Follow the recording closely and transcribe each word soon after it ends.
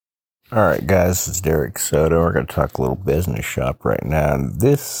All right, guys, this is Derek Soto. We're going to talk a little business shop right now. And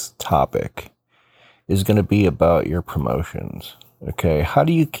this topic is going to be about your promotions. Okay, how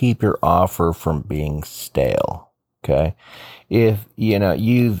do you keep your offer from being stale? Okay, if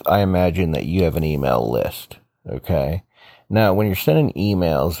I imagine that you have an email list. Okay, now when you're sending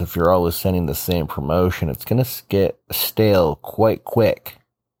emails, if you're always sending the same promotion, it's going to get stale quite quick.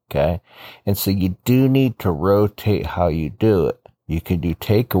 Okay, and so you do need to rotate how you do it. You could do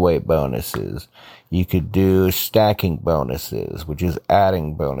takeaway bonuses. You could do stacking bonuses, which is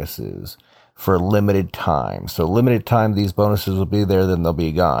adding bonuses for limited time. So limited time, these bonuses will be there, then they'll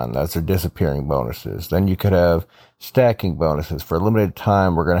be gone. That's their disappearing bonuses. Then you could have stacking bonuses. For a limited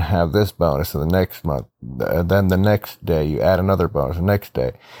time, we're going to have this bonus in the next month. Then the next day, you add another bonus the next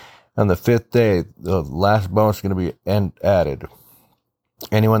day. On the fifth day, the last bonus is going to be added.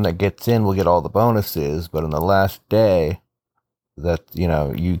 Anyone that gets in will get all the bonuses, but on the last day, that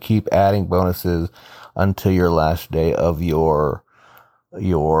you keep adding bonuses until your last day of your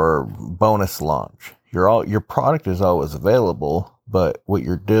bonus launch. Your product is always available, but what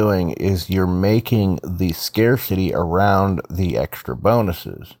you're doing is you're making the scarcity around the extra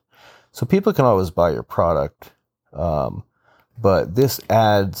bonuses. So people can always buy your product, but this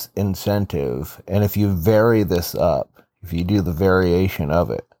adds incentive. And if you vary this up, if you do the variation of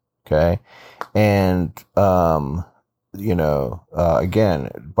it, okay, and again,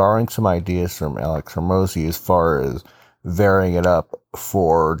 borrowing some ideas from Alex Hormozi as far as varying it up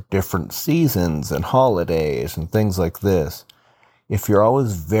for different seasons and holidays and things like this. If you're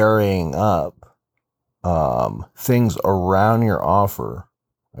always varying up things around your offer,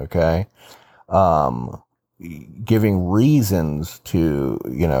 okay, giving reasons to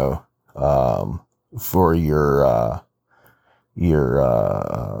for your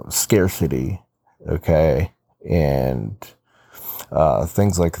scarcity, okay, and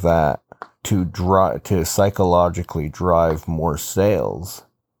things like that to psychologically drive more sales.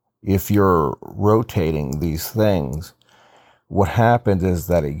 If you're rotating these things, what happens is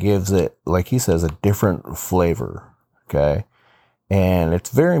that it gives it, like he says, a different flavor. Okay. And it's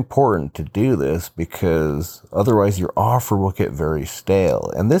very important to do this because otherwise your offer will get very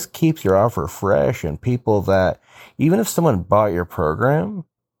stale. And this keeps your offer fresh, and people that, even if someone bought your program,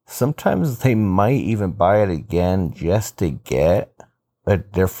 sometimes they might even buy it again just to get a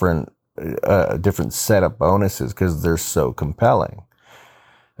different set of bonuses because they're so compelling.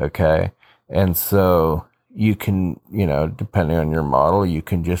 Okay. And so you can, depending on your model, you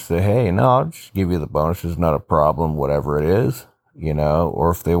can just say, hey, no, I'll just give you the bonuses, not a problem, whatever it is,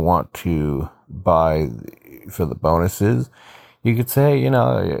 or if they want to buy for the bonuses, you could say,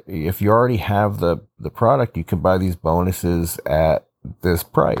 if you already have the product, you can buy these bonuses at this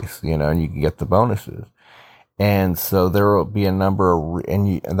price, and you can get the bonuses. And so there will be a number of,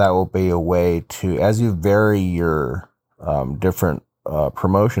 and that will be a way to, as you vary your different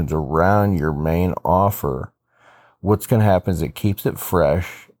promotions around your main offer, what's going to happen is it keeps it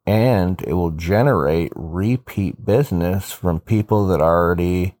fresh, and it will generate repeat business from people that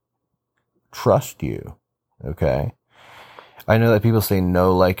already trust you. Okay. I know that people say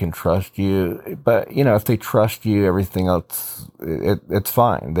know, like, and trust you, but if they trust you, everything else, it's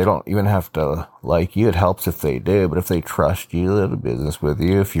fine. They don't even have to like you. It helps if they do, but if they trust you, they'll do business with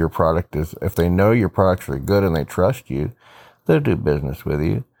you. If they know your products are good and they trust you, they'll do business with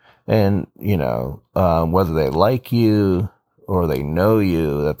you. And, whether they like you or they know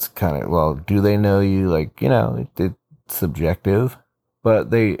you, that's kind of, well, do they know you? Like, it's subjective, but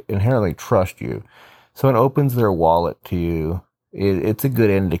they inherently trust you. So it opens their wallet to you. It's a good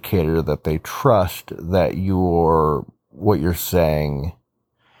indicator that they trust that what you're saying,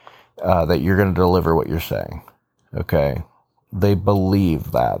 that you're going to deliver what you're saying. Okay. They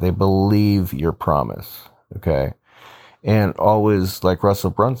believe that. They believe your promise. Okay. And always, like Russell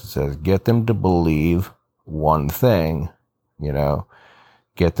Brunson says, get them to believe one thing,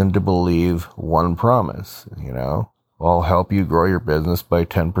 get them to believe one promise, I'll help you grow your business by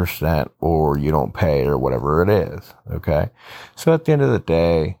 10%, or you don't pay, or whatever it is. Okay. So at the end of the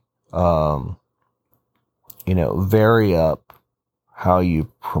day, vary up how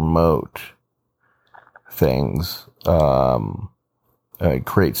you promote things,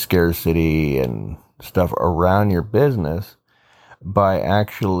 create scarcity and stuff around your business by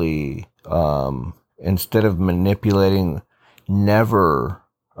actually, instead of manipulating, I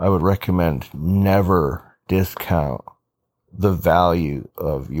would recommend never discount the value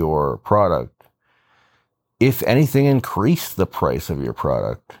of your product. If anything, increase the price of your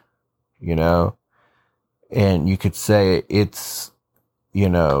product, and you could say it's,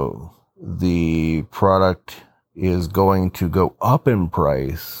 the product is going to go up in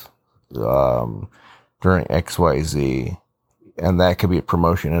price during XYZ, and that could be a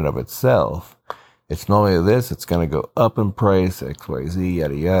promotion in and of itself. It's not only this, it's going to go up in price, XYZ,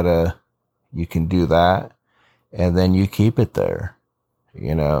 yada, yada. You can do that, and then you keep it there,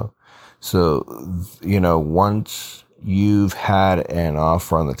 you know. So, you know, once you've had an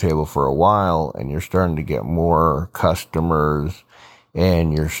offer on the table for a while and you're starting to get more customers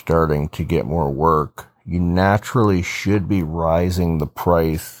and you're starting to get more work, you naturally should be rising the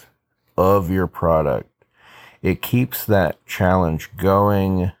price of your product. It keeps that challenge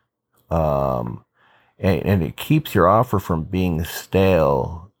going, and it keeps your offer from being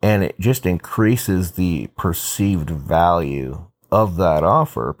stale, and it just increases the perceived value of that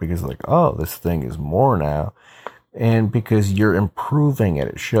offer, because like, oh, this thing is more now. And because you're improving it,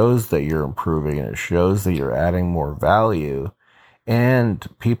 it shows that you're improving, and it shows that you're adding more value. And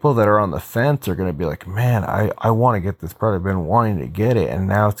people that are on the fence are going to be like, man, I want to get this product. I've been wanting to get it, and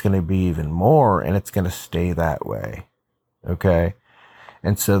now it's going to be even more, and it's going to stay that way. Okay.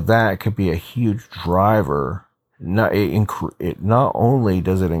 And so that could be a huge driver. It not only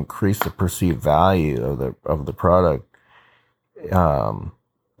does it increase the perceived value of the product,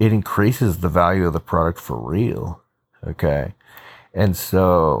 it increases the value of the product for real. Okay. And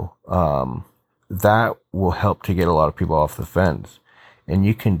so, that will help to get a lot of people off the fence. And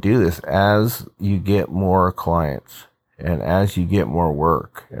you can do this as you get more clients and as you get more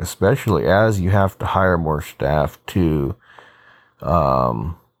work, especially as you have to hire more staff to,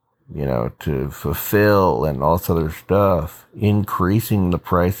 you know, to fulfill and all this other stuff. Increasing the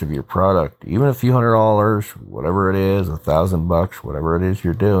price of your product, even a few $100s, whatever it is, $1,000, whatever it is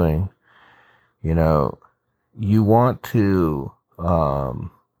you're doing, you know, you want to,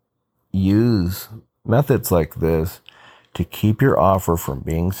 use methods like this to keep your offer from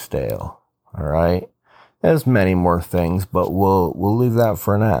being stale. All right. There's many more things, but we'll leave that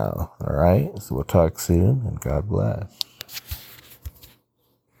for now. All right. So we'll talk soon, and God bless.